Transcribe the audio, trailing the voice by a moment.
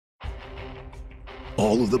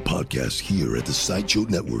All of the podcasts here at the Sideshow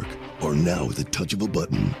Network are now at the touch of a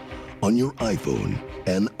button on your iPhone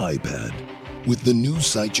and iPad. With the new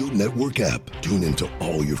Sideshow Network app, tune into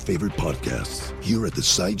all your favorite podcasts here at the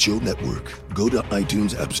Sideshow Network. Go to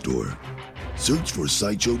iTunes App Store, search for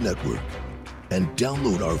Sideshow Network, and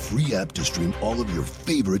download our free app to stream all of your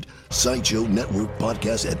favorite Sideshow Network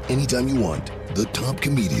podcasts at any time you want. The top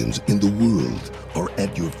comedians in the world are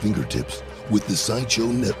at your fingertips with the Sideshow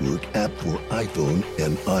Network app for iPhone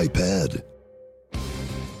and iPad.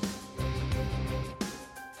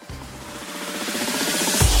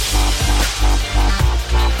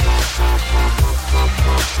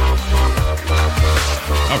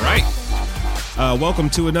 All right. Welcome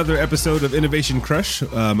to another episode of Innovation Crush.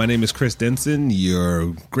 My name is Chris Denson,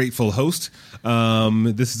 your grateful host.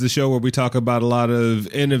 This is a show where we talk about a lot of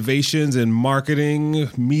innovations in marketing,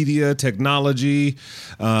 media, technology,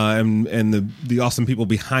 and the awesome people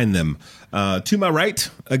behind them. To my right,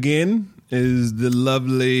 again, is the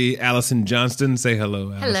lovely Allison Johnston. Say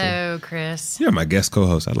hello, Allison. Hello, Chris. You're my guest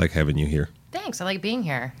co-host. I like having you here. Thanks. I like being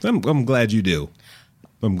here. I'm glad you do.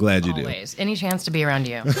 I'm glad you Always. Any chance to be around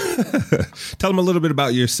you. Tell them a little bit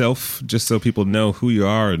about yourself, just so people know who you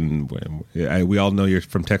are. And we all know you're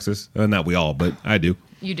from Texas. Not we all, but I do.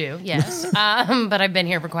 You do, yes. But I've been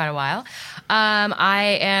here for quite a while.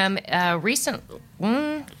 I am a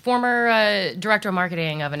former director of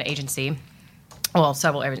marketing of an agency. Well,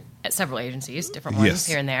 several agencies, different ones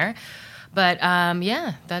here and there. But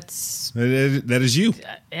yeah, that is you.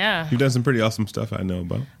 Yeah, you've done some pretty awesome stuff. I know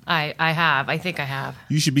about. I have. I think I have.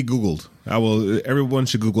 You should be Googled. Everyone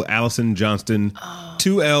should Google Allison Johnston.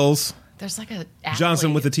 2 L's. There's like a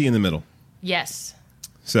Johnson with a T in the middle. Yes.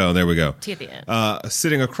 So there we go. T at the end.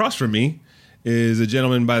 Sitting across from me is a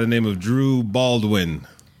gentleman by the name of Drew Baldwin.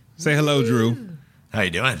 Say hello, Drew. How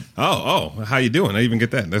you doing? Oh, how you doing? I even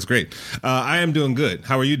get that. That's great. I am doing good.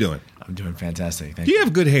 How are you doing? I'm doing fantastic. Thank you. You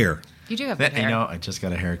have good hair. You do have good hair. You know, I just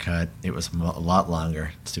got a haircut. It was a lot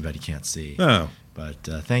longer. It's too bad you can't see. Oh. But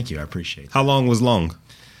thank you. I appreciate it. How long was long?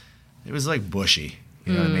 It was like bushy.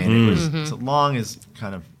 You know what I mean? It was so long as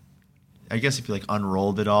kind of, I guess if you like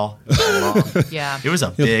unrolled it all. It was long. Yeah. It was a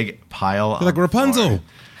big pile. Like Rapunzel.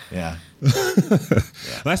 Yeah.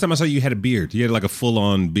 Last time I saw you had a beard. You had like a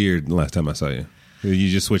full-on beard last time I saw you. You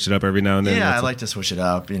just switch it up every now and then? Yeah, I like to switch it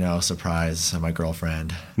up, surprise my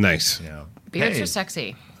girlfrilike Nice. Beards are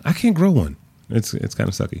sexy. I can't grow one. It's kind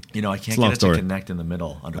of sucky. I can't get it to connect in the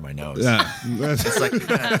middle under my nose. It's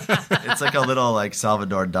like a little like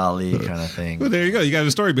Salvador Dali kind of thing. Well, there you go. You got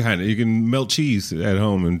a story behind it. You can melt cheese at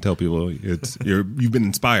home and tell people you've been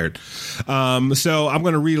inspired. So I'm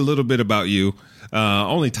going to read a little bit about you.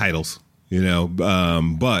 Only titles,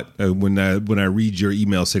 but when I read your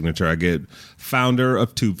email signature, I get founder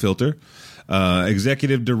of TubeFilter,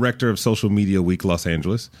 executive director of Social Media Week Los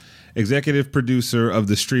Angeles, executive producer of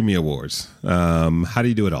the Streamy Awards. How do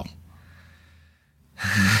you do it all?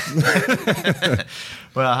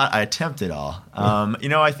 Well, I attempt it all.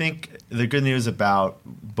 I think the good news about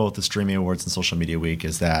both the Streamy Awards and Social Media Week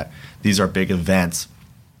is that these are big events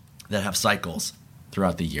that have cycles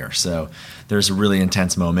throughout the year. So there's really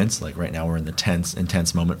intense moments. Like right now we're in the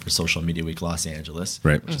intense moment for Social Media Week Los Angeles,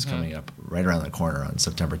 right, which is coming up right around the corner on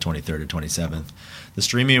September 23rd to 27th. The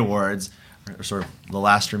Streamy Awards, sort of the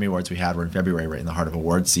last Streamy Awards we had were in February, right in the heart of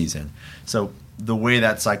awards season. So the way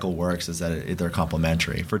that cycle works is that they're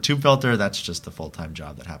complementary. For TubeFilter, that's just a full-time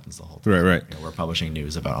job that happens the whole time. Right. We're publishing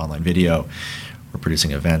news about online video. We're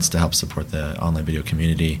producing events to help support the online video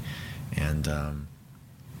community. And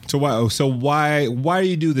So why do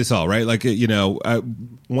you do this all, right? Like,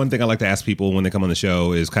 one thing I like to ask people when they come on the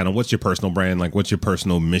show is kind of what's your personal brand? Like, what's your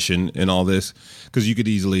personal mission in all this? Because you could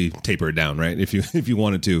easily taper it down, right? If you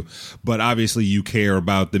wanted to. But obviously you care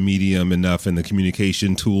about the medium enough and the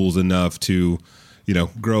communication tools enough to,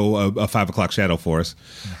 grow a 5 o'clock shadow for us.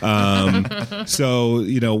 So,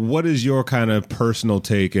 what is your kind of personal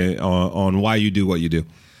take on why you do what you do?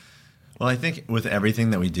 Well, I think with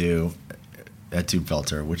everything that we do at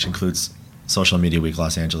TubeFilter, which includes Social Media Week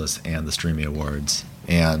Los Angeles and the Streamy Awards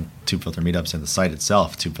and TubeFilter meetups and the site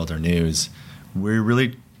itself, TubeFilter News, we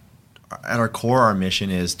really, at our core, our mission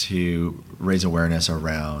is to raise awareness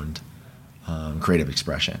around creative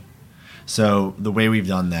expression. So the way we've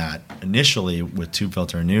done that initially with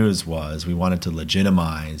TubeFilter News was we wanted to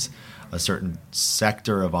legitimize a certain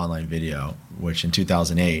sector of online video, which in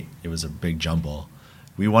 2008, it was a big jumble.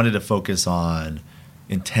 We wanted to focus on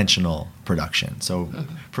intentional production. So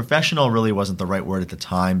professional really wasn't the right word at the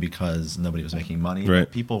time because nobody was making money.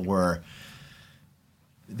 Right. People were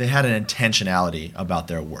they had an intentionality about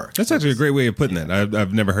their work. That's actually a great way of putting that.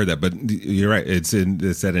 I've never heard that, but you're right. It's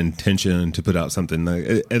that intention to put out something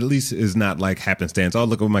that at least is not like happenstance. Oh,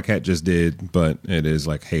 look what my cat just did, but it is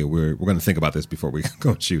like, hey, we're going to think about this before we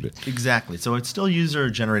go and shoot it. Exactly. So it's still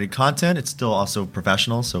user-generated content. It's still also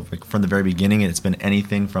professional. So like from the very beginning, it's been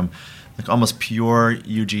anything from like almost pure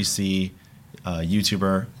UGC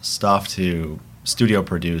YouTuber stuff to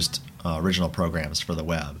studio-produced original programs for the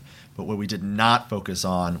web. But what we did not focus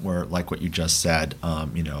on were, like what you just said,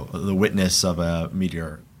 the witness of a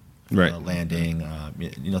meteor landing,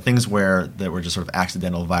 things that were just sort of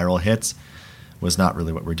accidental viral hits was not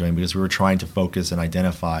really what we're doing, because we were trying to focus and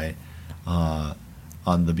identify on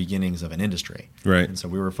the beginnings of an industry. Right. And so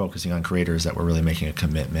we were focusing on creators that were really making a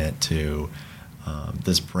commitment to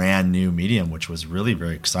this brand new medium, which was really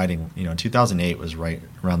very exciting. In 2008 was right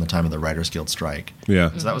around the time of the Writers Guild strike. Yeah.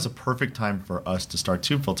 So that was a perfect time for us to start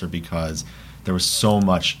TubeFilter, because there was so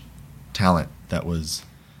much talent that was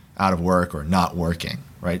out of work or not working,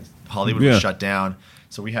 right? Hollywood was shut down.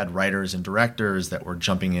 So we had writers and directors that were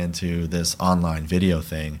jumping into this online video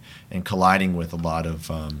thing and colliding with a lot of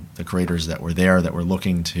the creators that were there that were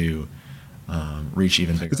looking to reach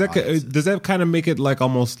even bigger audiences. Does that kind of make it like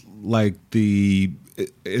almost like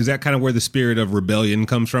is that kind of where the spirit of rebellion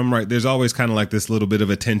comes from, right? There's always kind of like this little bit of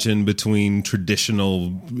a tension between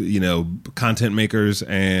traditional, content makers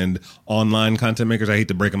and online content makers. I hate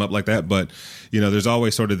to break them up like that, but there's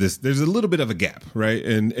always sort of there's a little bit of a gap, right?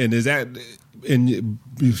 And is that,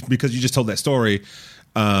 because you just told that story,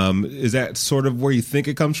 is that sort of where you think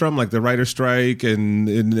it comes from, like the writer's strike,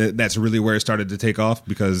 and that's really where it started to take off?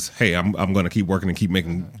 Because hey, I'm going to keep working and keep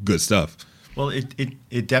making good stuff. Well,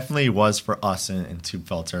 it definitely was for us in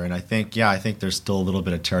TubeFilter, and I think there's still a little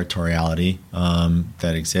bit of territoriality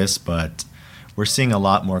that exists, but we're seeing a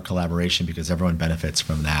lot more collaboration because everyone benefits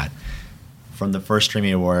from that. From the first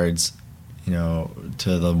Streamy Awards, to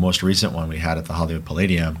the most recent one we had at the Hollywood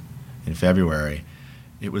Palladium in February,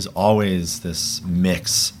 it was always this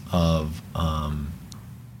mix of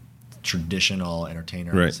traditional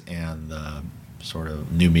entertainers and the sort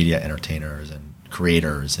of new media entertainers and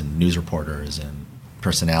creators and news reporters and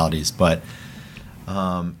personalities. But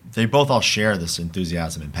they both all share this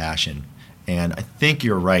enthusiasm and passion. And I think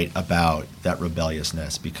you're right about that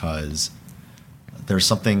rebelliousness, because there's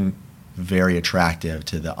something very attractive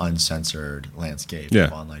to the uncensored landscape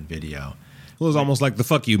of online video. Well, it was almost like the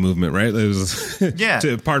 "fuck you" movement, right? It was,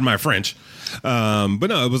 to pardon my French, but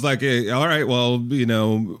no, it was like, all right, well,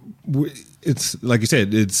 it's like you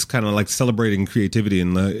said, it's kind of like celebrating creativity,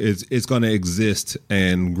 and it's going to exist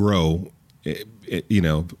and grow,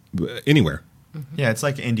 anywhere. Yeah, it's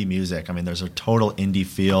like indie music. I mean, there's a total indie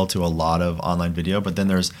feel to a lot of online video, but then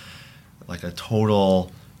there's like a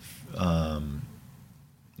total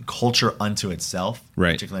culture unto itself,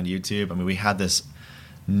 particularly on YouTube. I mean, we had this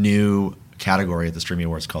new category at the Streamy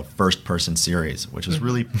Awards called First Person Series, which was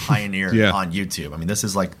really pioneered on YouTube. I mean, this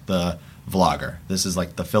is like the vlogger. This is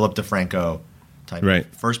like the Philip DeFranco type of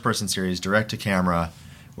first person series, direct to camera,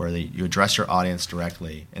 where you address your audience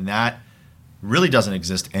directly. And that really doesn't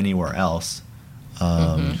exist anywhere else.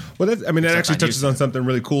 Well, that actually touches on something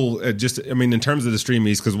really cool. In terms of the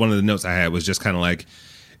Streamies, because one of the notes I had was just kind of like,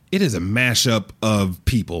 it is a mashup of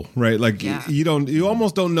people, right? Like you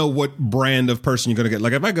almost don't know what brand of person you're going to get.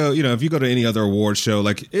 Like if you go to any other award show,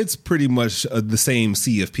 like it's pretty much the same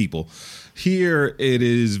sea of people. Here, it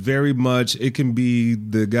is very much. It can be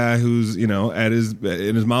the guy who's in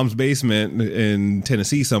his mom's basement in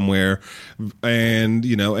Tennessee somewhere, and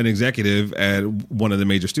an executive at one of the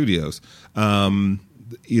major studios. I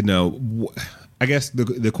guess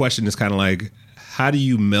the question is kind of like, how do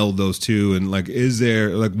you meld those two, and like, is there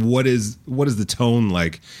like what is the tone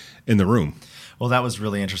like in the room? Well, that was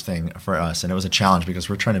really interesting for us, and it was a challenge because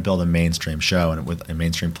we're trying to build a mainstream show and with a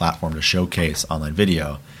mainstream platform to showcase online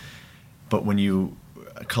video. But when you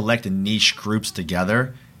collect niche groups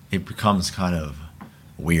together, it becomes kind of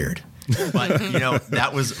weird. But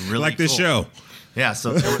that was really like this show. Yeah,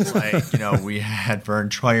 so it was like, we had Vern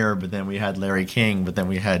Troyer, but then we had Larry King, but then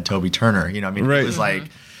we had Toby Turner. It was like,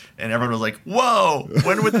 and everyone was like, whoa,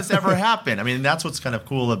 when would this ever happen? I mean, that's what's kind of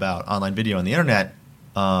cool about online video and the internet.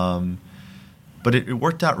 But it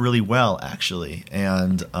worked out really well, actually.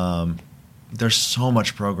 And there's so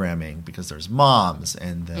much programming because there's moms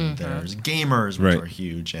and then there's gamers, which are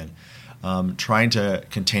huge. And trying to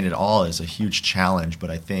contain it all is a huge challenge.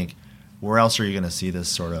 But I think where else are you going to see this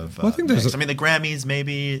sort of? Well, I think there's. I mean, the Grammys,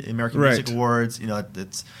 maybe American Right. Music Awards.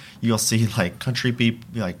 You'll see like country people,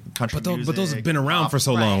 like country music. But those have been around pop. for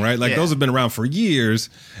so long, right? Like Yeah. those have been around for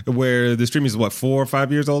years. Where the streaming is what 4 or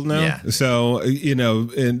 5 years old now. Yeah. So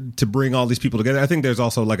and to bring all these people together, I think there's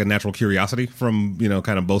also like a natural curiosity from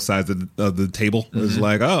kind of both sides of the table. It's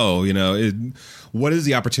like, what is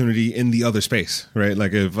the opportunity in the other space, right?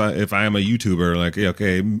 Like if I am a YouTuber, like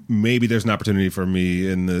okay, maybe there's an opportunity for me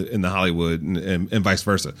in the Hollywood and vice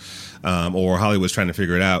versa, or Hollywood's trying to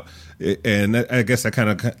figure it out. And I guess that kind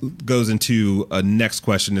of goes into a next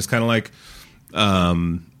question. It's kind of like,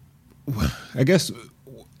 I guess,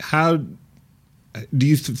 how do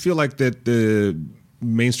you feel like that the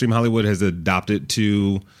mainstream Hollywood has adopted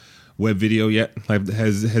to web video yet? Like,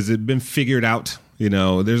 has it been figured out?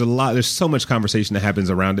 There's so much conversation that happens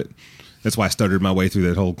around it. That's why I stuttered my way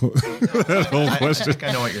through that whole question. I think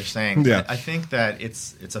I know what you're saying. Yeah. I think that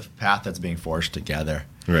it's a path that's being forged together.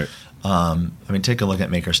 Right. I mean, take a look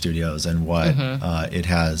at Maker Studios and what it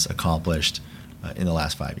has accomplished in the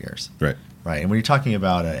last 5 years. Right. Right. And when you're talking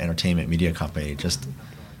about an entertainment media company, you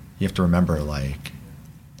have to remember, like,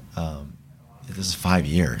 this is 5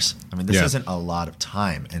 years. I mean, this isn't a lot of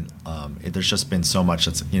time, and there's just been so much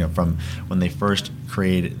that's from when they first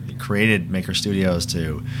created Maker Studios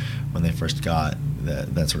to when they first got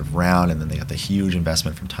that sort of round, and then they got the huge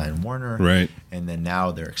investment from Time Warner, right? And then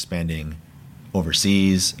now they're expanding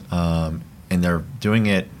overseas, and they're doing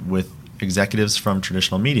it with executives from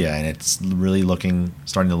traditional media, and it's really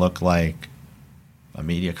starting to look like a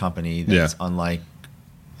media company that's unlike.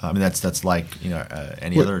 I mean, that's like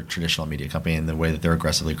any other traditional media company in the way that they're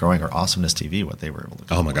aggressively growing, or Awesomeness TV, what they were able to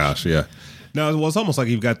accomplish. Oh my gosh, yeah. No, well, it's almost like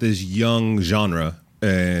you've got this young genre,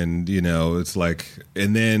 and it's like,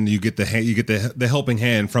 and then you get the helping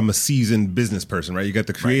hand from a seasoned business person, right? You got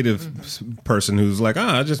the creative person who's like,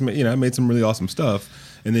 I just I made some really awesome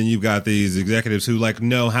stuff, and then you've got these executives who like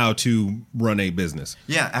know how to run a business.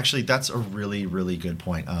 Yeah, actually, that's a really, really good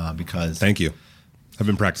point because. Thank you. I've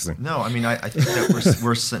been practicing. No, I mean, I think that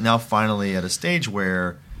we're now finally at a stage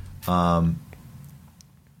where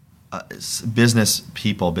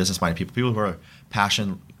business-minded people who are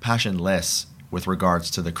passionless with regards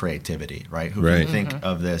to the creativity, right? Who can think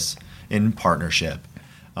of this in partnership.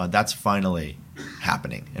 That's finally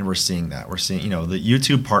happening, and we're seeing that. We're seeing, the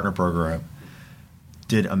YouTube Partner Program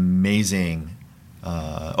did amazing,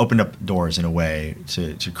 opened up doors in a way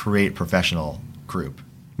to create professional group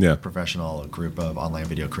of online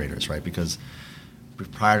video creators, right? Because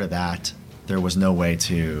prior to that, there was no way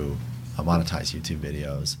to monetize YouTube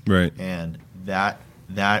videos, right? And that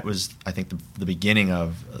was, I think, the beginning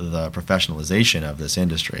of the professionalization of this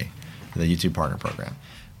industry, the YouTube Partner Program.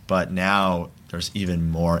 But now there's even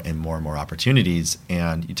more and more and more opportunities.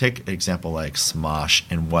 And you take an example like Smosh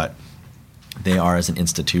and what they are as an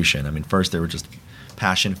institution. I mean, first they were just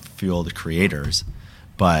passion-fueled creators,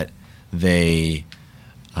 but they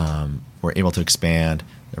were able to expand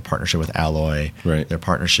their partnership with Alloy. Right. Their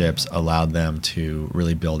partnerships allowed them to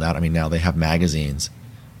really build out. I mean, now they have magazines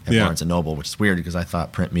at Barnes & Noble, which is weird because I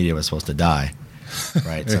thought print media was supposed to die.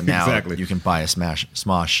 Right. So now you can buy a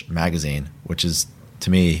Smosh magazine, which is,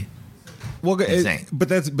 to me, insane.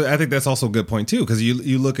 But I think that's also a good point too, because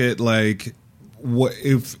you look at like, what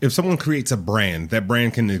if someone creates a brand, that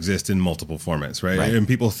brand can exist in multiple formats, right? And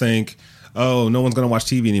people think, oh, no one's going to watch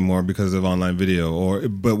TV anymore because of online video.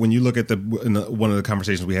 But when you look at one of the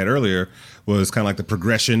conversations we had earlier was kind of like the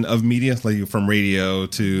progression of media, like from radio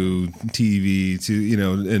to TV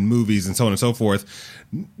to and movies and so on and so forth.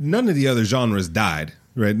 None of the other genres died,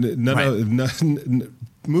 right? Movies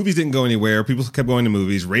didn't go anywhere. People kept going to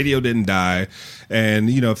movies. Radio didn't die, and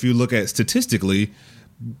if you look at statistically,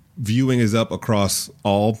 viewing is up across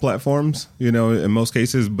all platforms, in most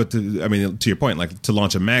cases. But to your point, like to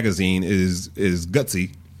launch a magazine is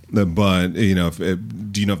gutsy. But do you know if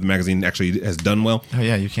the magazine actually has done well? Oh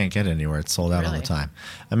yeah, you can't get it anywhere. It's sold out all the time.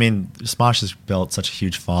 I mean, Smosh has built such a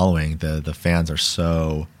huge following. The fans are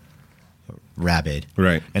so rabid,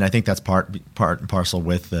 right? And I think that's part and parcel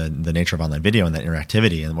with the nature of online video and that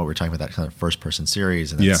interactivity and what we're talking about, that kind of first person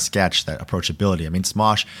series and that sketch, that approachability. I mean,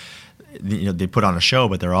 Smosh, they put on a show,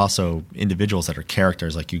 but they're also individuals that are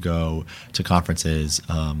characters. Like you go to conferences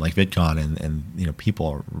like VidCon, and people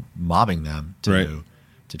are mobbing them to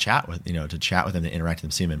chat with them, to interact with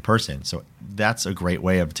them, see them in person. So that's a great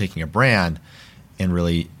way of taking a brand and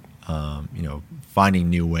really finding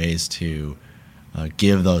new ways to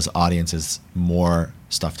give those audiences more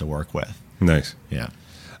stuff to work with. Nice. Yeah.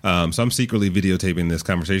 So I'm secretly videotaping this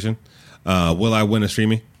conversation. Will I win a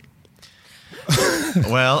Streamy?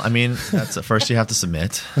 Well, I mean, that's first you have to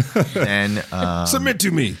submit, and submit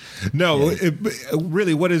to me. No,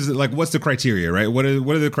 really, what is it like? What's the criteria, right? What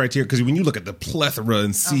are the criteria? Because when you look at the plethora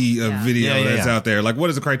and sea of video that's out there, like, what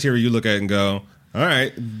is the criteria you look at and go, all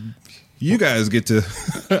right, you guys get to?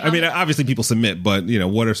 I mean, obviously people submit, but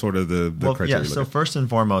what are sort of the criteria? Yeah. So first and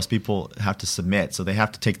foremost, people have to submit, so they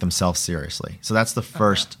have to take themselves seriously. So that's the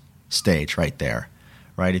first stage right there,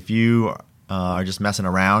 right? If you are just messing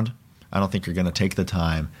around, I don't think you're going to take the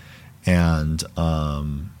time and sort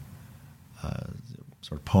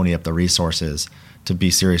of pony up the resources to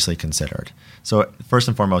be seriously considered. So first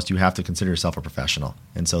and foremost, you have to consider yourself a professional,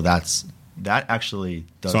 and so that actually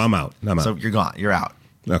does. So I'm out. So you're gone. You're out.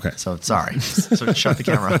 Okay. So sorry. So shut the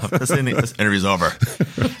camera off. This interview's over.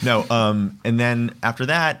 No. And then after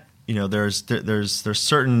that, there's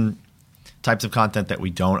certain types of content that we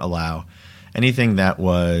don't allow. Anything that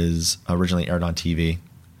was originally aired on TV.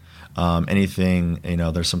 Anything,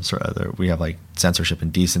 there's some sort of we have like censorship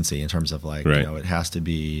and decency in terms of like right. It has to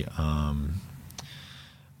be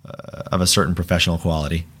of a certain professional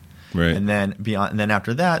quality. Right. And then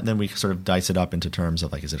after that, then we sort of dice it up into terms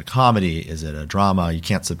of like, is it a comedy? Is it a drama? You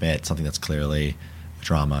can't submit something that's clearly a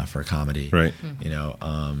drama for a comedy. Right.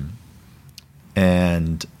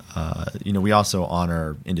 We also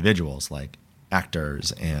honor individuals like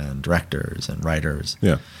actors and directors and writers.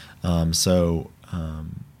 Yeah.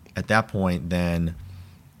 At that point, then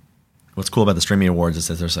what's cool about the Streaming Awards is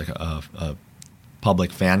that there's like a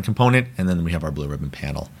public fan component, and then we have our Blue Ribbon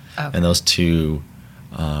panel. Okay. And those two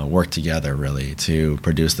work together really to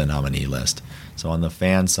produce the nominee list. So on the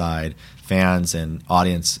fan side, fans and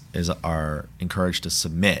audience are encouraged to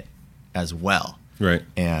submit as well. Right.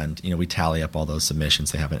 And we tally up all those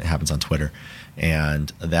submissions. It happens on Twitter,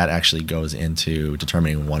 and that actually goes into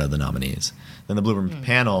determining one of the nominees. Then the Blue Ribbon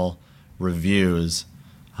panel reviews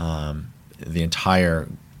the entire,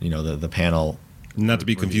 the panel. Not to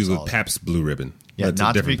be confused with Pabst Blue Ribbon. Yeah, that's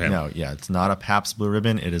not a different panel. No, yeah, it's not a Pabst Blue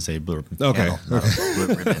Ribbon. It is a Blue Ribbon panel. Not a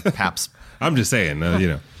Blue Ribbon Pabst. I'm just saying,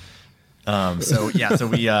 So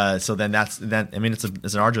then that's that. I mean, it's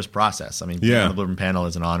an arduous process. I mean, being on the Blue Ribbon panel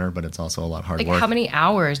is an honor, but it's also a lot of hard work. How many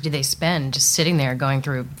hours do they spend just sitting there going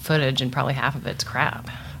through footage, and probably half of it's crap?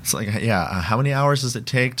 It's like, how many hours does it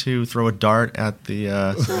take to throw a dart at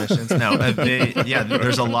the submissions? No,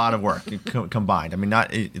 there's a lot of work combined. I mean,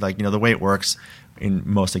 not like, the way it works in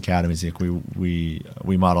most academies, like we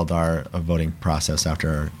modeled our voting process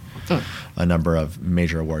after a number of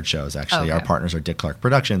major award shows. Actually, our partners are Dick Clark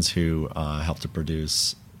Productions, who helped to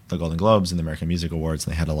produce the Golden Globes and the American Music Awards,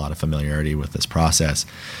 and they had a lot of familiarity with this process.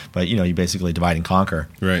 But you basically divide and conquer.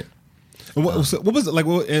 Right. What was it like?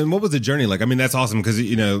 And what was the journey like? I mean, that's awesome because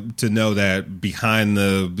to know that behind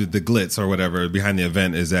the glitz or whatever, behind the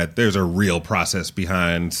event, is that there's a real process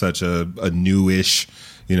behind such a newish,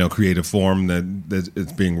 creative form that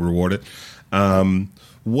it's being rewarded.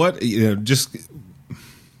 What is?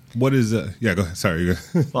 Yeah, go ahead. Sorry.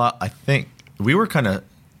 Well, I think we were kind of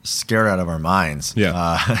scared out of our minds.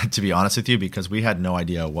 Yeah. To be honest with you, because we had no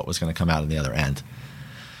idea what was going to come out on the other end.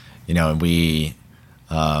 And we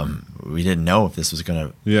didn't know if this was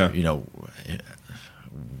going to,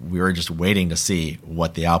 we were just waiting to see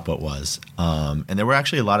what the output was. And there were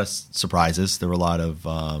actually a lot of surprises. There were a lot of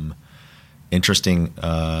interesting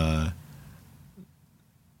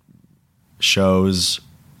shows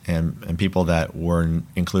and people that were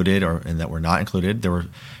included and that were not included. There were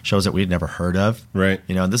shows that we'd never heard of. Right.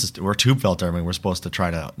 And we're TubeFilter. I mean, we're supposed to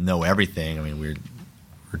try to know everything. I mean, we're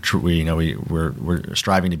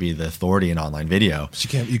striving to be the authority in online video.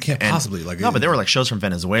 But you can't possibly like. No, but there were like shows from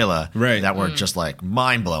Venezuela that were just like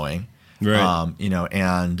mind blowing. Right.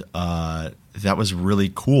 That was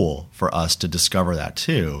really cool for us to discover that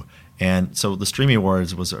too. And so the Streaming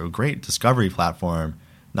Awards was a great discovery platform,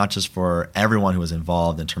 not just for everyone who was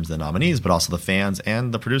involved in terms of the nominees, but also the fans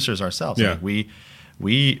and the producers ourselves. Yeah. Like we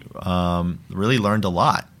really learned a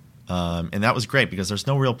lot. And that was great because there's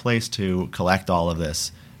no real place to collect all of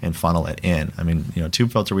this and funnel it in. I mean,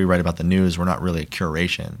 TubeFilter, we write about the news. We're not really a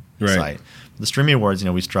curation site. The Streaming Awards,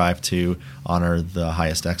 we strive to honor the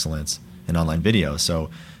highest excellence in online video. So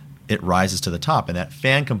it rises to the top. And that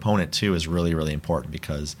fan component, too, is really, really important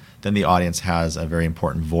because then the audience has a very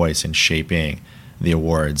important voice in shaping the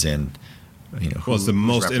awards and, it's the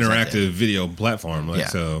most interactive video platform.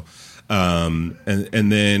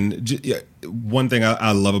 And then one thing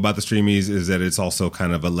I love about the Streamies is that it's also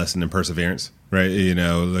kind of a lesson in perseverance, right? You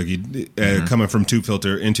know, like coming from Tube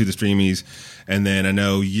Filter into the Streamies, and then I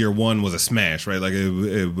know year 1 was a smash, right? Like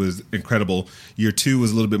it was incredible. Year 2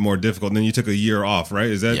 was a little bit more difficult, and then you took a year off, right?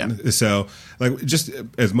 Is that so? Like, just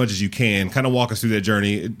as much as you can, kind of walk us through that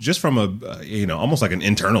journey, just from a almost like an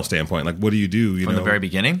internal standpoint. Like, what do you do? From the very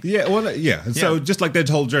beginning? Yeah, well, yeah. So just like that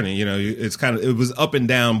whole journey, you know, it's kind of, it was up and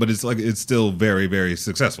down, but it's like it's still very, very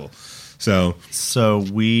successful. So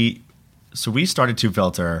we started Tube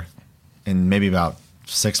Filter, and maybe about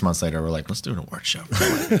 6 months later, we're like, let's do an award show.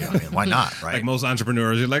 Why not, right? Like most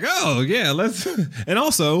entrepreneurs, you're like, oh, yeah, let's... And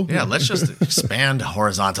also... Yeah, let's just expand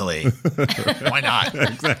horizontally. Why not?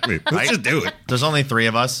 Exactly. Let's just do it. There's only 3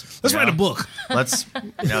 of us. Let's write a book. Let's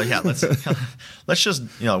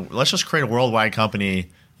just create a worldwide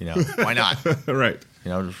company. You know, why not? Right.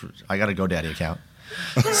 You know, I got a GoDaddy account.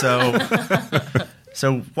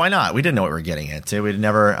 So why not? We didn't know what we were getting into.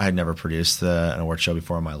 I had never produced an award show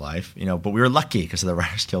before in my life, you know. But we were lucky because of the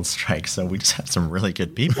Writers Guild strike. So we just had some really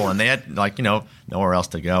good people, and they had nowhere else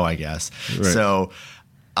to go, I guess. Right. So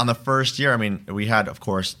on the first year, I mean, we had, of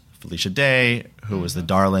course, Felicia Day, who was the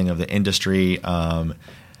darling of the industry. But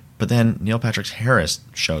then Neil Patrick Harris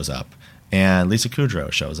shows up, and Lisa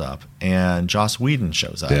Kudrow shows up, and Joss Whedon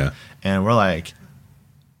shows up, and we're like.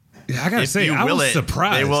 Yeah, I gotta say, I was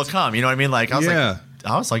surprised. They will come. You know what I mean? Like, I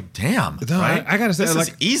was like, damn. No, right? I gotta say, this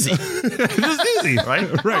is easy. This is easy,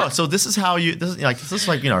 right? Right. Oh, so this is how you. This is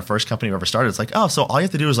like our first company we ever started. It's like, oh, so all you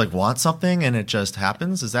have to do is like want something, and it just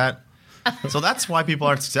happens. Is that? So that's why people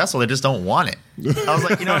aren't successful. They just don't want it. I was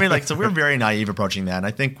like, you know what I mean? Like, so we're very naive approaching that. And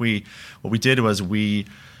I think what we did was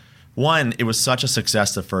it was such a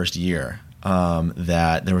success the first year.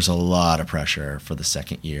 That there was a lot of pressure for the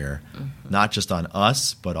second year, not just on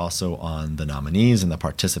us, but also on the nominees and the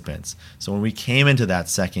participants. So when we came into that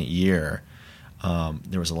second year,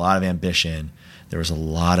 there was a lot of ambition. There was a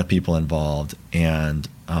lot of people involved. And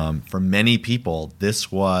for many people,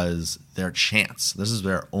 this was their chance. This is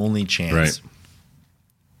their only chance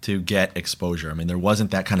to get exposure. I mean, there wasn't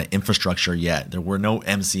that kind of infrastructure yet. There were no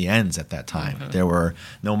MCNs at that time. There were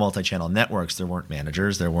no multi-channel networks. There weren't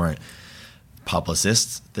managers. There weren't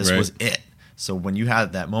publicists. This was it. So when you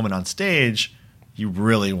had that moment on stage, you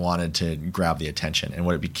really wanted to grab the attention, and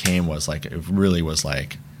what it became was like, it really was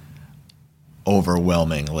like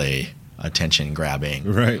overwhelmingly attention grabbing.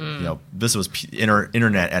 Right. You know, this was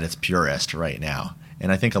internet at its purest right now,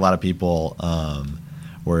 and I think a lot of people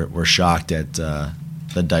were shocked at the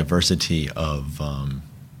diversity of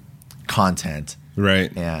content,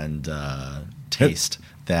 and taste.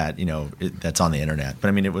 That that's on the internet, but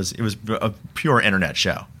I mean it was a pure internet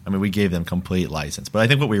show. I mean, we gave them complete license, but I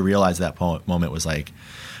think what we realized at that moment was like,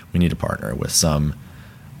 we need to partner with some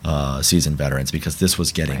seasoned veterans, because this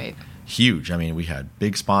was getting huge. I mean, we had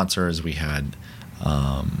big sponsors, we had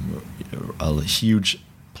a huge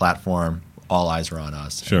platform. All eyes were on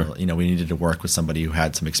us. Sure. And, we needed to work with somebody who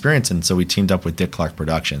had some experience, and so we teamed up with Dick Clark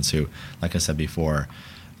Productions, who, like I said before,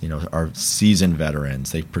 are seasoned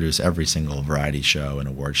veterans. They produce every single variety show and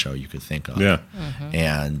award show you could think of. Yeah.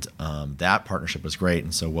 And that partnership was great.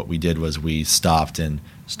 And so what we did was we stopped and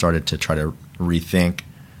started to try to rethink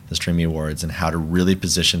the Streamy Awards and how to really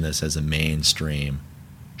position this as a mainstream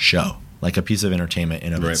show, like a piece of entertainment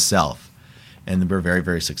in of itself. And we're very,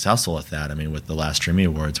 very successful at that. I mean, with the last Streamy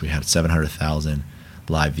Awards, we had 700,000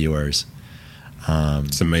 live viewers.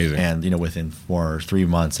 It's amazing. And within 3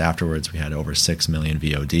 months afterwards, we had over 6 million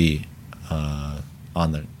VOD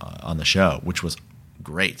on the show, which was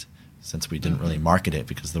great, since we didn't really market it,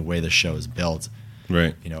 because the way the show is built,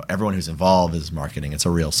 everyone who's involved is marketing. It's a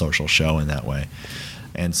real social show in that way,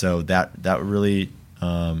 and so that really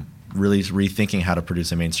rethinking how to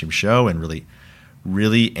produce a mainstream show and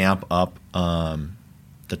really amp up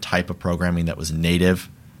the type of programming that was native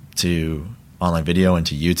to online video and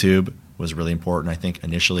to YouTube was really important. I think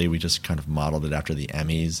initially we just kind of modeled it after the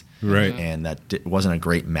Emmys, and that wasn't a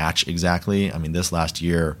great match exactly. I mean, this last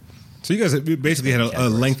year. So you guys basically had a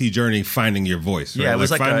lengthy journey finding your voice. Right? Yeah, it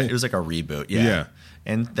was like a reboot. Yeah.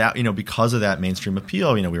 And that because of that mainstream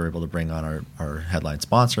appeal, we were able to bring on our headline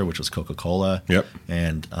sponsor, which was Coca-Cola. Yep.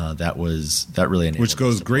 And that really enabled which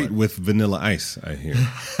goes great with Vanilla Ice, I hear.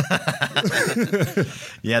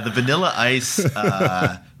 Yeah, the Vanilla Ice.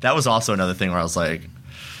 That was also another thing where I was like,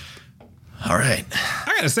 all right.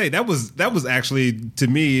 I gotta say, that was actually, to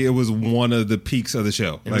me, it was one of the peaks of the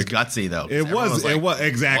show. It was gutsy, though. It was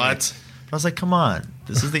exactly. What? I was like, come on,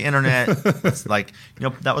 this is the internet. It's like,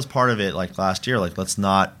 that was part of it. Like last year, like, let's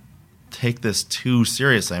not take this too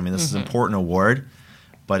seriously. I mean, this is an important award,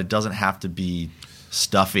 but it doesn't have to be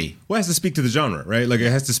stuffy. Well, it has to speak to the genre, right? Like, it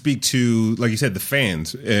has to speak to, like you said, the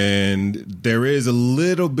fans. And there is a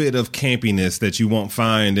little bit of campiness that you won't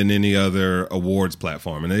find in any other awards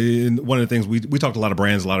platform. And one of the things, we talked a lot of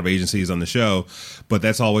brands, a lot of agencies on the show, but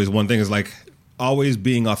that's always one thing is like always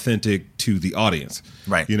being authentic to the audience.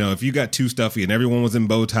 Right. You know, if you got too stuffy and everyone was in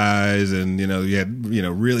bow ties and, you know, you had, you know,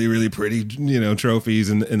 really, really pretty, you know, trophies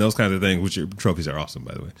and those kinds of things, which trophies are awesome,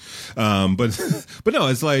 by the way. But no,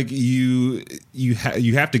 it's like you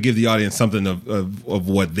have to give the audience something of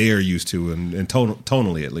what they're used to and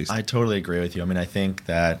tonally at least. I totally agree with you. I mean, I think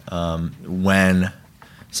that when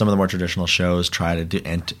some of the more traditional shows try to do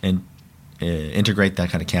integrate that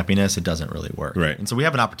kind of campiness, it doesn't really work. Right. And so we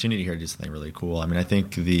have an opportunity here to do something really cool. I mean, I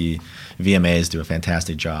think the VMAs do a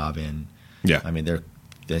fantastic job in. Yeah. I mean,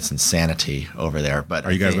 it's insanity over there. But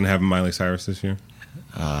are you guys going to have Miley Cyrus this year?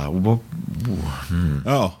 I may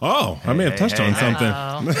have touched on something.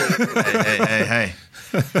 Hey.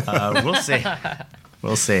 We'll see.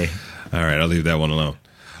 We'll see. All right, I'll leave that one alone.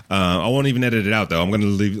 I won't even edit it out, though. I'm going to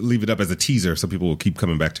leave it up as a teaser so people will keep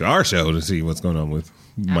coming back to our show to see what's going on with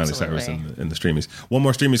Miley Cyrus and the Streamies. One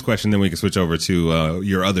more Streamies question, then we can switch over to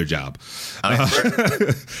your other job.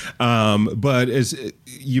 But as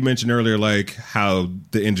you mentioned earlier, like how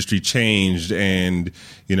the industry changed and,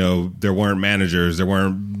 you know, there weren't managers, there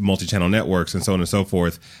weren't multi-channel networks and so on and so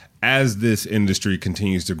forth. As this industry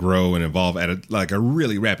continues to grow and evolve at a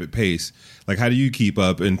really rapid pace, like how do you keep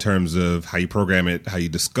up in terms of how you program it, how you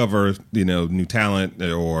discover, you know, new talent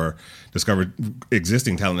or discover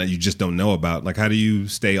existing talent that you just don't know about? Like, how do you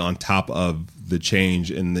stay on top of the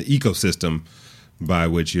change in the ecosystem by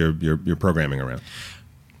which you're programming around?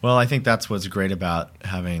 Well, I think that's what's great about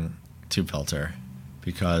having TubeFilter,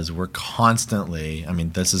 because we're constantly, I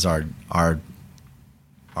mean, this is our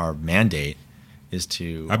mandate. Is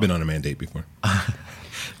to I've been on a mandate before.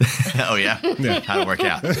 Oh yeah? How'd it work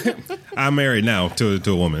out? I'm married now to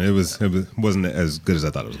a woman. It wasn't as good as I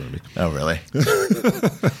thought it was going to be. Oh really?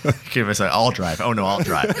 Give us I'll drive. Oh no, I'll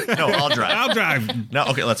drive. No, I'll drive. I'll drive. No,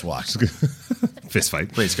 okay, let's watch. Fist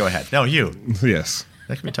fight. Please go ahead. No, you. Yes.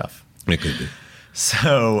 That could be tough. It could be.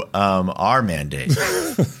 So our mandate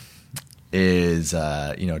is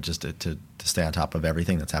just to stay on top of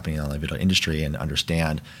everything that's happening in the video industry and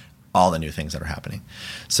understand all the new things that are happening.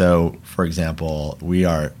 So, for example, we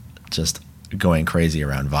are just going crazy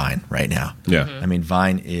around Vine right now. Yeah. I mean,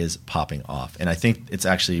 Vine is popping off. And I think it's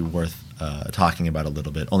actually worth talking about a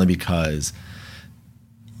little bit, only because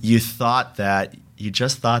you just thought that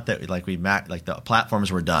like the platforms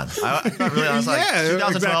were done. I was like,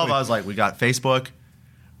 2012, exactly. I was like, we got Facebook,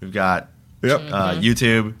 we've got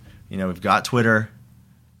YouTube, you know, we've got Twitter,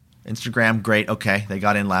 Instagram, great, okay, they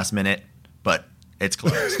got in last minute, but it's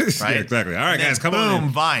closed, right? Yeah, exactly. All right, guys, come on. Boom,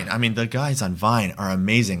 Vine. I mean, the guys on Vine are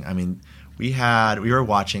amazing. I mean, we were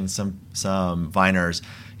watching some Viners,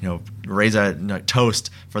 you know, raise a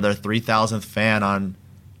toast for their 3,000th fan on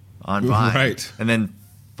Vine, right? And then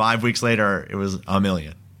 5 weeks later, it was 1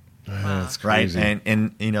 million. That's crazy, right?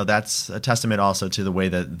 And you know, that's a testament also to the way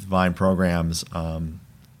that Vine programs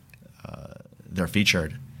their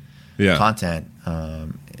featured content.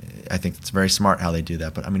 I think it's very smart how they do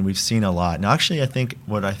that. But I mean, we've seen a lot. Now, actually, I think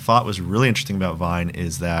what I thought was really interesting about Vine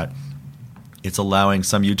is that it's allowing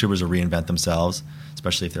some YouTubers to reinvent themselves,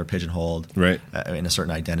 especially if they're pigeonholed in a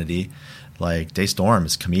certain identity. Like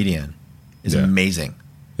Daystorm's comedian is amazing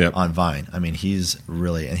on Vine. I mean, he's got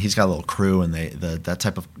a little crew, and that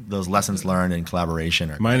type of those lessons learned in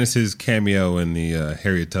collaboration. Minus his cameo in the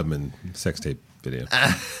Harriet Tubman sex tape video.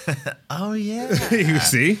 Oh yeah, you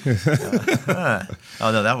see? Oh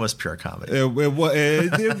no, that was pure comedy. It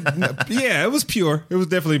was pure. It was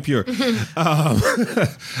definitely pure.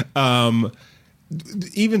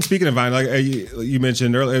 Even speaking of Vine, like you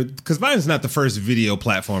mentioned earlier, because Vine's not the first video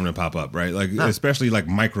platform to pop up, right? Like especially like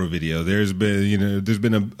micro video. There's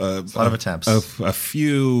been a lot of attempts, a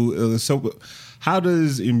few. So how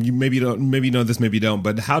does maybe you know this, maybe you don't,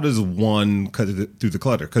 but how does one cut through the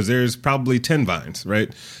clutter? Because there's probably 10 Vines,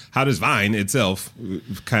 right? How does Vine itself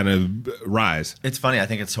kind of rise? It's funny. I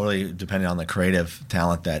think it's totally dependent on the creative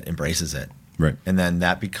talent that embraces it, right? And then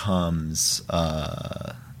that becomes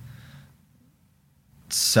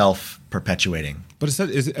self-perpetuating. But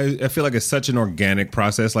I feel like it's such an organic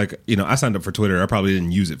process. Like, you know, I signed up for Twitter. I probably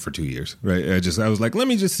didn't use it for 2 years, right? I was like, let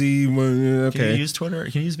me just see. Okay. Can you use Twitter?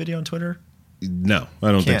 Can you use video on Twitter? No,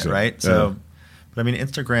 I don't think so. Right? So, but I mean,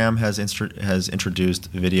 Instagram has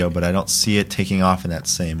introduced video, but I don't see it taking off in that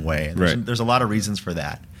same way. And there's a lot of reasons for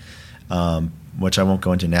that, which I won't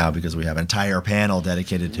go into now because we have an entire panel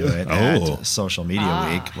dedicated to it at Social Media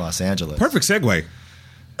Week, Los Angeles. Perfect segue.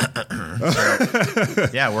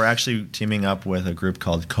 Yeah, we're actually teaming up with a group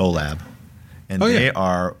called Collab, and they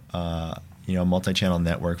are a multi-channel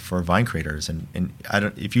network for Vine creators. And I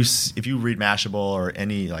don't if you read Mashable or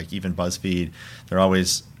any like even BuzzFeed, they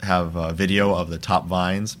always have a video of the top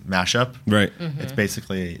Vines mashup. Right. Mm-hmm. It's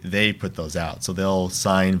basically they put those out, so they'll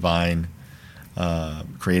sign Vine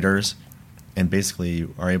creators and basically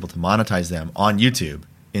are able to monetize them on YouTube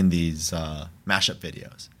in these mashup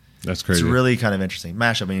videos. That's crazy. It's really kind of interesting.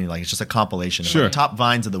 Mashup, I mean, like it's just a compilation of like, top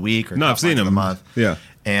Vines of the week or top I've seen Vines of the them. month. Yeah,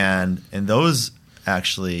 and those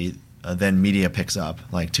actually then media picks up,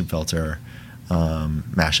 like TubeFilter,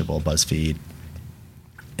 Mashable, BuzzFeed,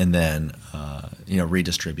 and then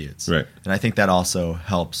redistributes. Right. And I think that also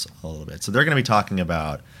helps a little bit. So they're going to be talking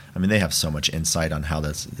about. I mean, they have so much insight on how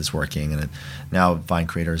that's working, and now Vine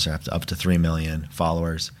creators are up to 3 million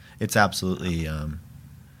followers. It's absolutely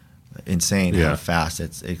insane how fast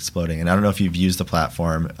it's exploding. And I don't know if you've used the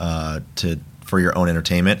platform for your own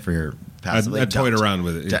entertainment, for your passively. I toyed around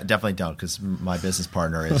with it. Definitely don't, because my business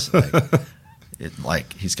partner is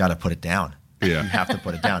like he's got to put it down. Yeah, you have to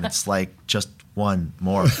put it down. It's like just one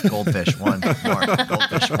more goldfish, one more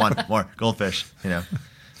goldfish, one more goldfish.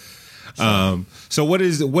 So what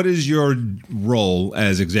is your role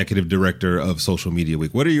as executive director of Social Media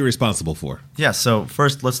Week? What are you responsible for? Yeah, so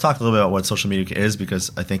first let's talk a little bit about what Social Media Week is,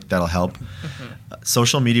 because I think that'll help.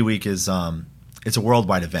 Social Media Week is it's a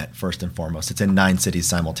worldwide event, first and foremost. It's in 9 cities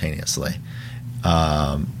simultaneously.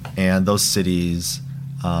 And those cities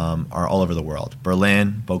are all over the world.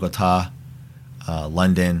 Berlin, Bogota,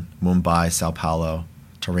 London, Mumbai, Sao Paulo,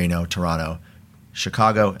 Torino, Toronto,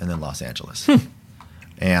 Chicago, and then Los Angeles.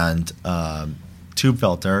 And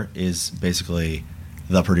TubeFilter is basically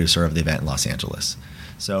the producer of the event in Los Angeles.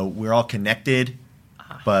 So we're all connected,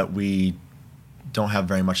 but we don't have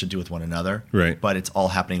very much to do with one another. Right. But it's all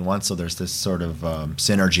happening once, so there's this sort of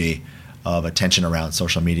synergy of attention around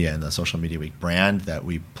social media and the Social Media Week brand that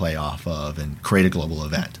we play off of and create a global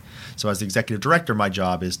event. So as the executive director, my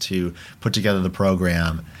job is to put together the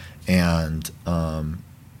program and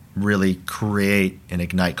really create and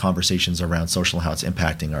ignite conversations around social and how it's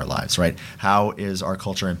impacting our lives, right? How is our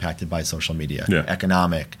culture impacted by social media? Yeah.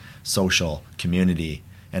 Economic, social, community,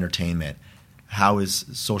 entertainment. How is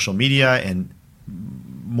social media and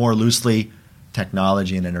more loosely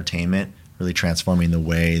technology and entertainment really transforming the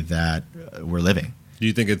way that we're living? Do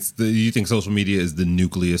you think social media is the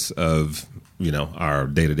nucleus of our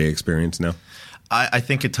day-to-day experience now? I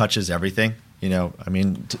think it touches everything.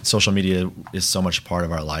 Social media is so much part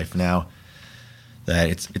of our life now that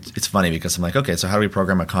it's funny, because I'm like, okay, so how do we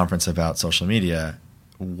program a conference about social media?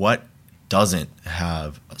 What doesn't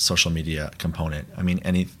have a social media component? I mean,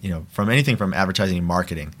 from anything from advertising and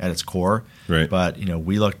marketing at its core. Right. But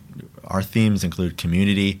our themes include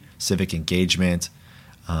community, civic engagement,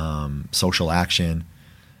 social action,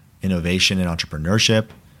 innovation and entrepreneurship,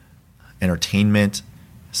 entertainment,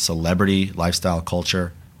 celebrity, lifestyle,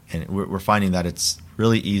 culture. And we're finding that it's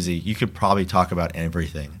really easy. You could probably talk about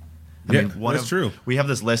everything. That's true. We have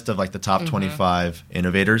this list of like the top 25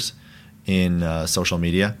 innovators in social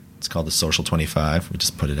media. It's called the Social 25. We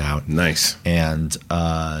just put it out. Nice. And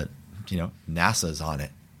NASA's on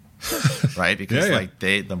it, right? Because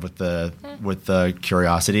with the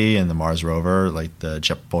Curiosity and the Mars rover, like the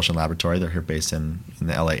Jet Propulsion Laboratory, they're here based in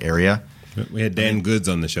the LA area. We had Dan Goods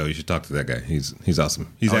on the show. You should talk to that guy. He's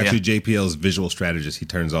awesome. He's actually JPL's visual strategist. He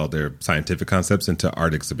turns all their scientific concepts into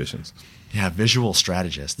art exhibitions. Yeah, visual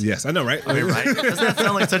strategist. Yes, I know, right? Wait, right? Doesn't that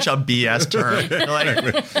sound like such a BS term? You're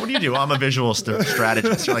like, what do you do? I'm a visual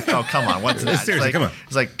strategist. You're like, oh, come on, what's that? Seriously, come on.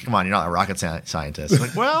 It's like, come on, you're not a rocket scientist. It's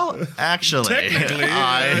like, well, actually, technically,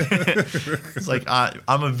 it's like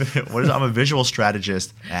I'm a visual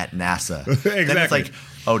strategist at NASA. Exactly. Then it's like,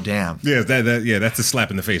 oh, damn. Yeah, that's a slap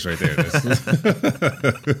in the face right there.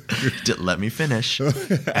 Let me finish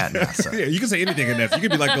at NASA. Yeah, you can say anything at NASA. You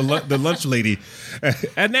could be like the lunch lady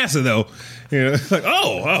at NASA, though. Like,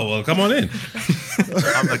 oh, well, come on in.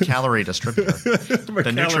 I'm the calorie distributor.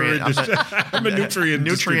 I'm a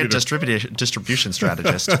nutrient distribution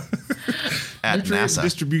strategist at NASA.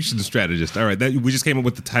 Distribution strategist. All right, we just came up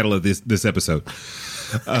with the title of this episode.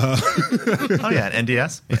 Oh yeah,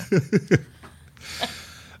 NDS. Yeah.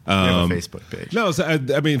 We have a Facebook page. No, so,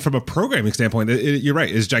 from a programming standpoint, you're right.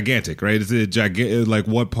 It's gigantic, right? It's gigantic. Like,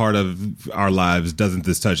 what part of our lives doesn't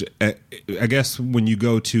this touch? I guess when you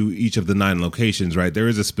go to each of the 9 locations, right, there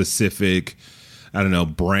is a specific,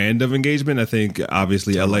 brand of engagement. I think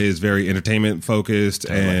obviously LA is very entertainment focused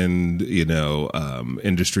and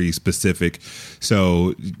industry specific.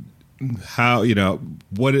 So how,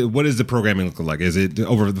 what is the programming looking like? Is it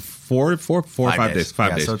over the 4 or 5 days?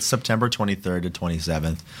 5 days. So it's September 23rd to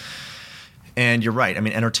 27th. And you're right. I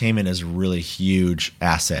mean, entertainment is a really huge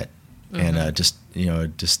asset and a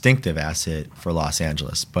distinctive asset for Los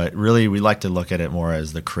Angeles. But really, we like to look at it more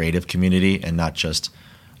as the creative community and not just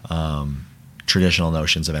traditional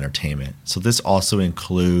notions of entertainment. So this also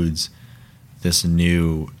includes this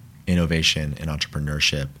new innovation and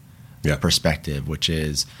entrepreneurship perspective, which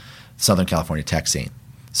is Southern California tech scene.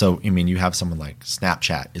 So, I mean, you have someone like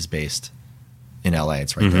Snapchat is based in LA.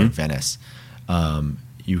 It's right there in Venice.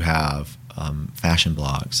 You have fashion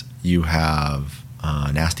blogs. You have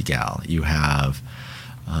Nasty Gal. You have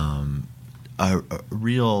a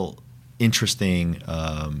real interesting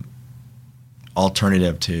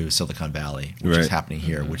alternative to Silicon Valley, which is happening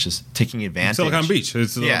here, which is taking advantage. Silicon Beach.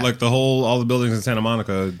 It's like all the buildings in Santa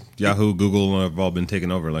Monica, Yahoo, Google have all been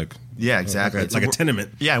taken over. Exactly. It's like a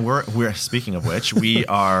tenement. Yeah, we're speaking of which, we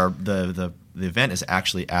are the event is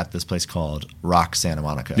actually at this place called Rock Santa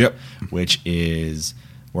Monica, which is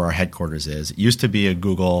where our headquarters is. It used to be a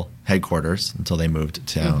Google headquarters until they moved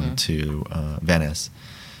down to Venice,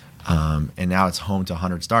 and now it's home to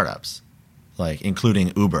 100 startups.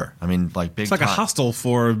 Including Uber. I mean, big. It's like a hostel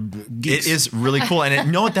for geeks. It is really cool,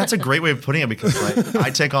 and that's a great way of putting it because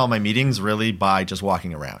I take all my meetings really by just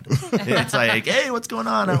walking around. It's like, hey, what's going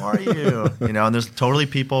on? How are you? And there's totally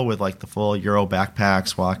people with the full Euro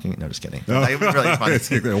backpacks walking. No, just kidding. It was really fun.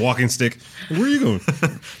 It's like a walking stick. Where are you going?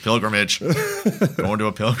 Pilgrimage. Going to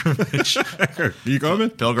a pilgrimage. Are you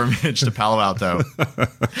coming? Pilgrimage to Palo Alto.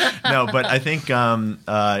 No, but I think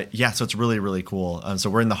so it's really, really cool.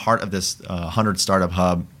 So we're in the heart of this 100 startup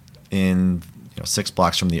hub in 6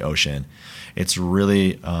 blocks from the ocean. It's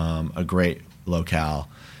really a great locale,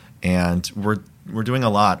 and we're doing a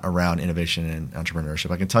lot around innovation and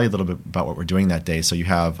entrepreneurship. I can tell you a little bit about what we're doing that day. So you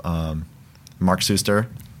have Mark Suster.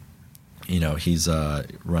 He's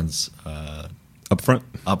runs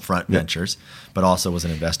Upfront Ventures, but also was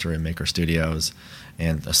an investor in Maker Studios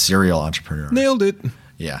and a serial entrepreneur. Nailed it.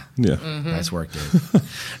 Yeah. Nice work, dude.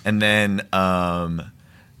 And then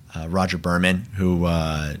Roger Berman, who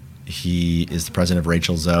he is the president of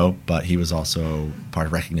Rachel Zoe, but he was also part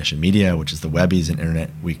of Recognition Media, which is the Webbies and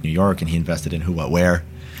Internet Week New York, and he invested in Who What Where,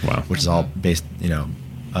 which is all based,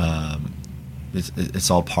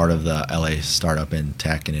 it's all part of the LA startup and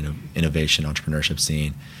tech and innovation entrepreneurship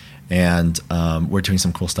scene. And we're doing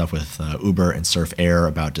some cool stuff with Uber and Surf Air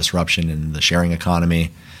about disruption in the sharing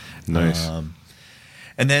economy. Nice.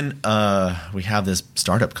 And then we have this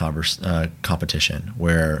startup competition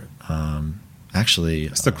where actually...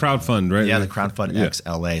 It's the Crowdfund, right? Yeah, the Crowdfund X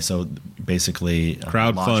LA. So basically...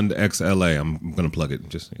 Crowdfund X LA. I'm going to plug it.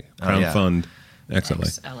 Just Crowdfund X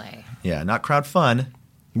LA. Yeah, not Crowdfund,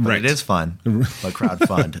 but it is fun, but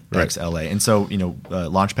Crowdfund X LA. And so,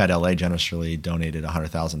 Launchpad LA generously donated a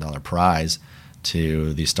 $100,000 prize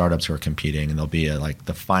to these startups who are competing, and there'll be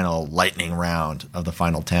the final lightning round of the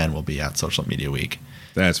final 10 will be at Social Media Week.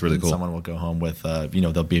 That's really cool. Someone will go home with,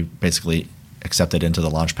 they'll be basically accepted into the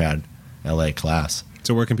Launchpad LA class.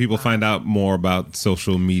 So where can people find out more about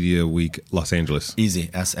Social Media Week Los Angeles? Easy,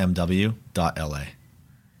 smw.la.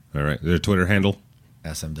 All right. Their Twitter handle?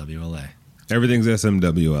 SMWLA. Everything's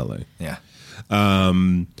SMWLA. Yeah.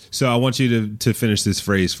 So I want you to finish this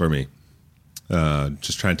phrase for me.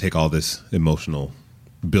 Just try and take all this emotional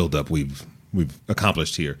buildup we've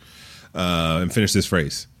accomplished here and finish this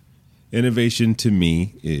phrase. Innovation to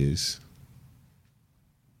me is...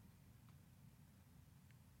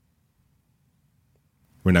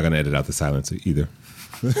 We're not going to edit out the silence either.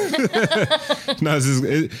 No,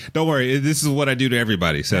 don't worry. This is what I do to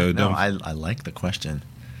everybody. So no, I like the question.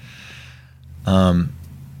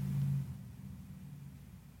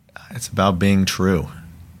 It's about being true.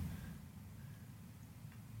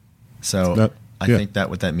 So I think that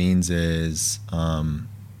what that means is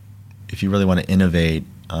if you really want to innovate,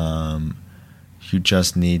 you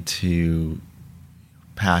just need to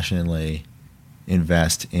passionately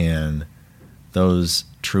invest in those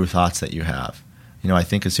true thoughts that you have. I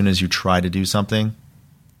think as soon as you try to do something,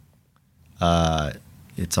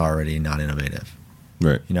 it's already not innovative.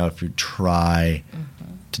 Right. If you try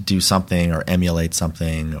to do something or emulate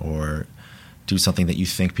something or do something that you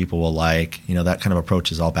think people will like, that kind of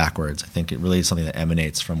approach is all backwards. I think it really is something that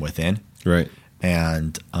emanates from within. Right.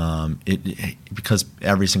 And because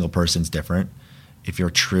every single person's different, if you're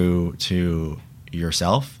true to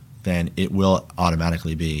yourself, then it will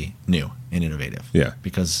automatically be new and innovative. Yeah.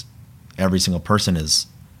 Because every single person is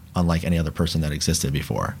unlike any other person that existed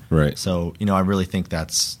before. Right. So, I really think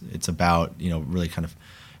it's about, really kind of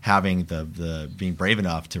having the being brave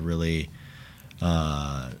enough to really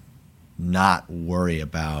not worry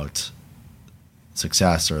about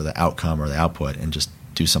success or the outcome or the output and just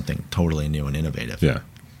do something totally new and innovative. Yeah.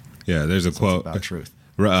 There's a quote about truth.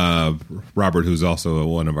 Robert, who's also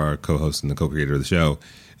one of our co-hosts and the co-creator of the show,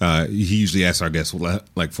 he usually asks our guests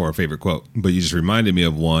like for a favorite quote, but you just reminded me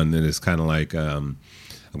of one that is kind of like, I'm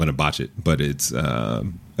going to botch it, but it's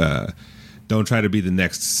don't try to be the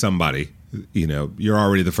next somebody. You're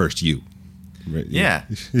already the first you. Right? Yeah,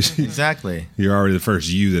 exactly. You're already the first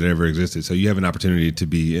you that ever existed. So you have an opportunity to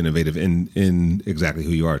be innovative in exactly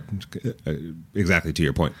who you are, exactly to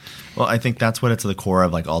your point. Well, I think that's what it's at the core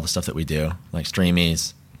of like all the stuff that we do, like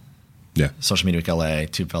Streamies, Social Media Week LA,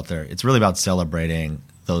 TubeFilter. It's really about celebrating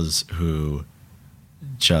those who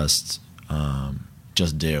just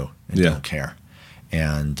do and don't care.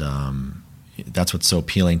 And that's what's so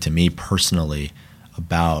appealing to me personally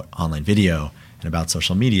about online video and about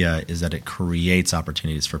social media is that it creates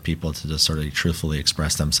opportunities for people to just sort of truthfully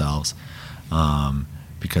express themselves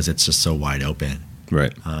because it's just so wide open.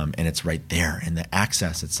 Right. And it's right there. And the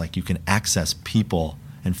access, it's like you can access people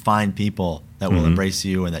and find people that will embrace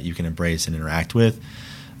you and that you can embrace and interact with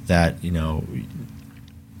that,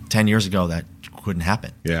 10 years ago that couldn't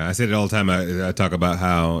happen. Yeah, I say it all the time. I talk about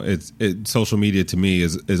how social media to me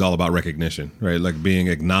is all about recognition, right? Like being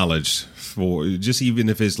acknowledged for just even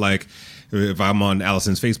if it's like if I'm on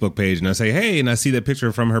Allison's Facebook page and I say, hey, and I see that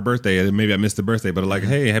picture from her birthday, and maybe I missed the birthday, but like,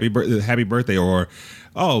 hey, happy birthday, or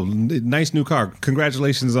oh, nice new car,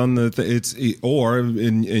 congratulations on or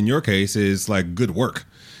in your case is like good work.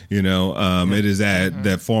 It is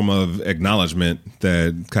that form of acknowledgement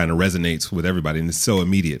that kind of resonates with everybody, and it's so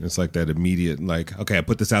immediate. It's like that immediate, like, okay, I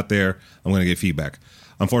put this out there, I'm going to get feedback.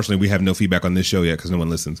 Unfortunately, we have no feedback on this show yet because no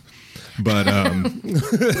one listens. But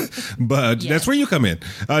that's where you come in.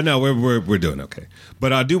 No, we're doing okay.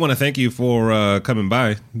 But I do want to thank you for coming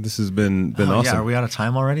by. This has been awesome. Yeah, are we out of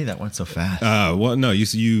time already? That went so fast. Well, no,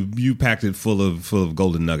 you packed it full of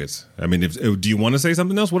golden nuggets. I mean, do you want to say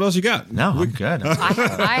something else? What else you got? No, I'm good.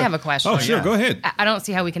 I have a question. Oh, sure, go ahead. I don't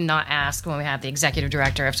see how we can not ask when we have the executive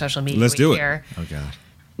director of social media. Let's do it. Here. Oh God.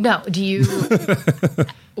 No,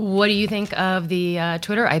 what do you think of the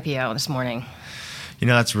Twitter IPO this morning?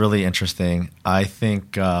 That's really interesting. I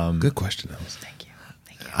think good question. Thank you.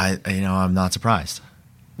 I'm not surprised.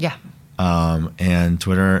 Yeah. And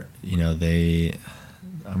Twitter,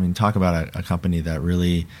 talk about a company that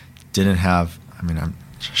really didn't have. I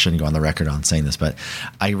shouldn't go on the record on saying this, but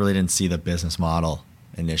I really didn't see the business model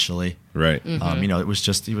initially. Right. It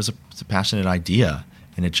was a passionate idea.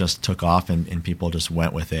 And it just took off, and people just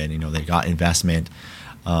went with it. They got investment.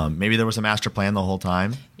 Maybe there was a master plan the whole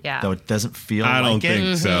time. Yeah. Though it doesn't feel like it. I don't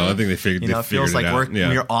think so. I think they figured it feels like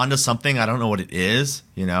we're onto something. I don't know what it is,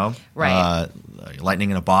 Right.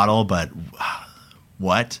 Lightning in a bottle, but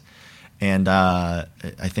what? And I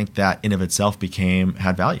think that in of itself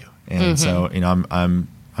had value. And so, I'm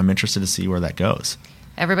interested to see where that goes.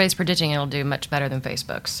 Everybody's predicting it'll do much better than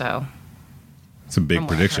Facebook, so... It's a big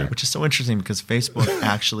prediction. Which is so interesting because Facebook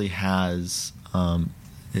actually has,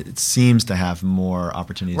 it seems to have more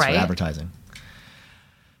opportunities for advertising.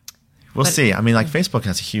 We'll see. Facebook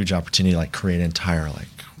has a huge opportunity to create an entire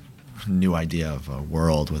new idea of a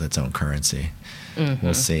world with its own currency.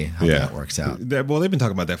 We'll see how that works out. Well, they've been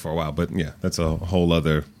talking about that for a while, but yeah, that's a whole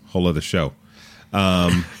other show.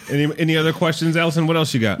 Any other questions, Allison? What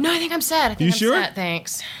else you got? No, I think I'm set. You sure? Set,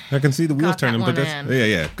 thanks. I can see the wheels Got that turning, but one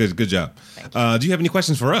yeah. Good job. Do you have any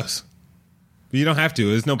questions for us? You don't have to.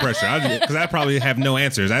 There's no pressure. Because I probably have no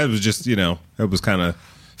answers. I was just, it was kind of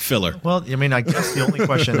filler. Well, I guess the only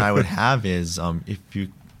question I would have is I'm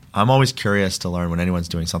always curious to learn when anyone's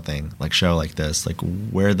doing something like show like this,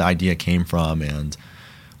 where the idea came from and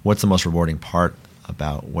what's the most rewarding part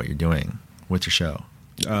about what you're doing with your show.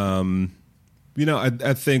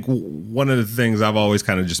 I think one of the things I've always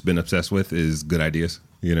kind of just been obsessed with is good ideas,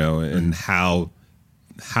 and how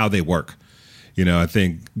they work. I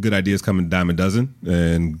think good ideas come in a dime a dozen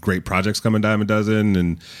and great projects come in a dime a dozen.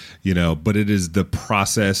 And, but it is the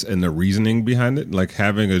process and the reasoning behind it, like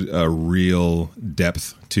having a real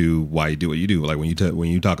depth to why you do what you do. Like when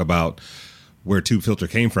you talk about where TubeFilter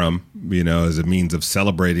came from, as a means of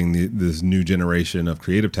celebrating this new generation of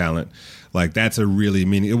creative talent. Like that's a really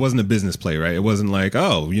it wasn't a business play, right? It wasn't like,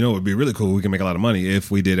 oh, it would be really cool. We can make a lot of money if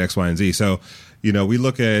we did X, Y, and Z. So, we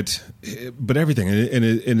look at, but everything, and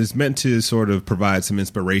it's meant to sort of provide some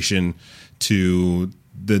inspiration to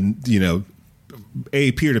the,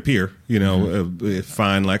 peer-to-peer,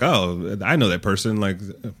 find like, oh, I know that person, like,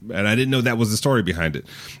 and I didn't know that was the story behind it,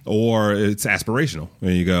 or it's aspirational,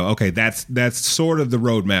 and you go, okay, that's sort of the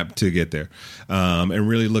roadmap to get there, and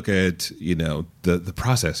really look at the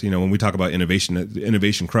process. When we talk about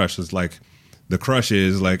innovation crush, it's like, the crush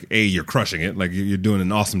is like, A, you're crushing it, like you're doing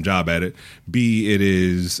an awesome job at it. B, it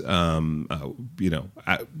is, we have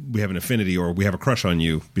an affinity, or we have a crush on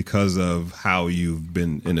you because of how you've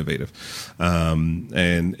been innovative.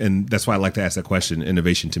 And that's why I like to ask that question.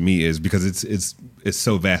 Innovation to me is because it's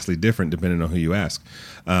so vastly different depending on who you ask.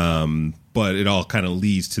 But it all kind of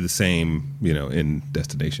leads to the same, in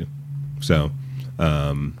destination. So,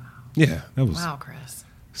 that was. Wow, Chris.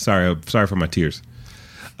 Sorry for my tears.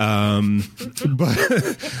 But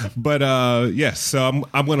yes. So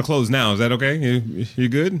I'm going to close now. Is that okay? You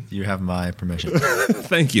good? You have my permission.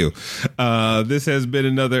 Thank you. This has been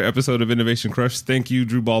another episode of Innovation Crush. Thank you,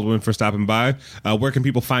 Drew Baldwin, for stopping by. Where can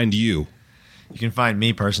people find you? You can find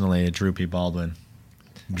me personally at Drew P. Baldwin.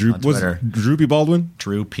 Drew P. Baldwin?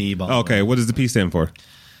 Drew P. Baldwin. Okay. What does the P stand for?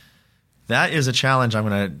 That is a challenge I'm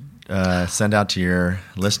going to send out to your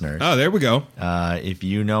listeners. Oh, there we go. If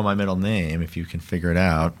you know my middle name, if you can figure it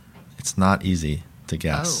out, it's not easy to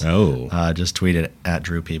guess. Oh. Just tweet it at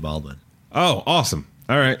Drew P. Baldwin. Oh, awesome.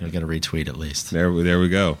 All right. You'll get a retweet at least. There we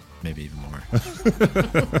go. Maybe even more.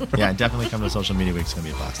 Yeah, and definitely come to Social Media Week. It's going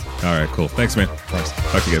to be a blast. All right, cool. Thanks, man. Thanks.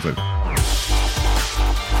 Talk to you guys later.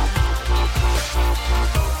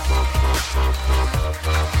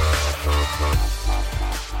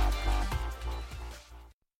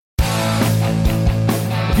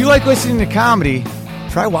 If you like listening to comedy,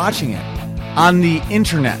 try watching it on the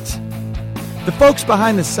internet. The folks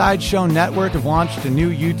behind the Sideshow Network have launched a new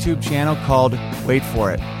YouTube channel called Wait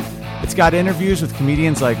For It. It's got interviews with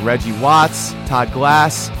comedians like Reggie Watts, Todd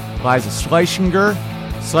Glass, Liza Schlesinger.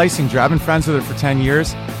 I've been friends with her for 10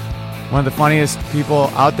 years. One of the funniest people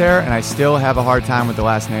out there, and I still have a hard time with the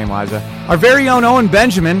last name, Liza. Our very own Owen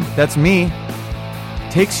Benjamin, that's me,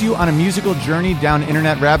 takes you on a musical journey down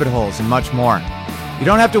internet rabbit holes and much more. You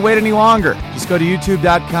don't have to wait any longer. Just go to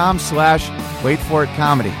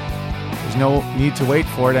youtube.com/waitforitcomedy. There's no need to wait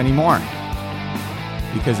for it anymore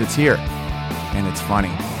because it's here and it's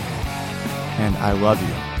funny. And I love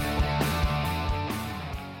you.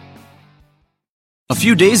 A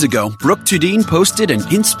few days ago, Brooke Tudine posted an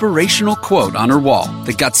inspirational quote on her wall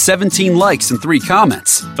that got 17 likes and 3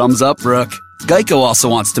 comments. Thumbs up, Brooke. Geico also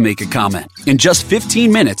wants to make a comment. In just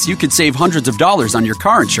 15 minutes, you could save hundreds of dollars on your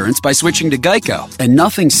car insurance by switching to Geico. And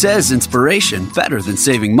nothing says inspiration better than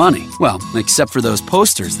saving money. Well, except for those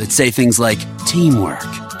posters that say things like teamwork,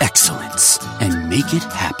 excellence, and make it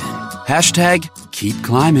happen. Hashtag keep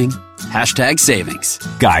climbing. Hashtag savings.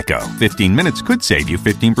 Geico. 15 minutes could save you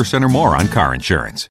 15% or more on car insurance.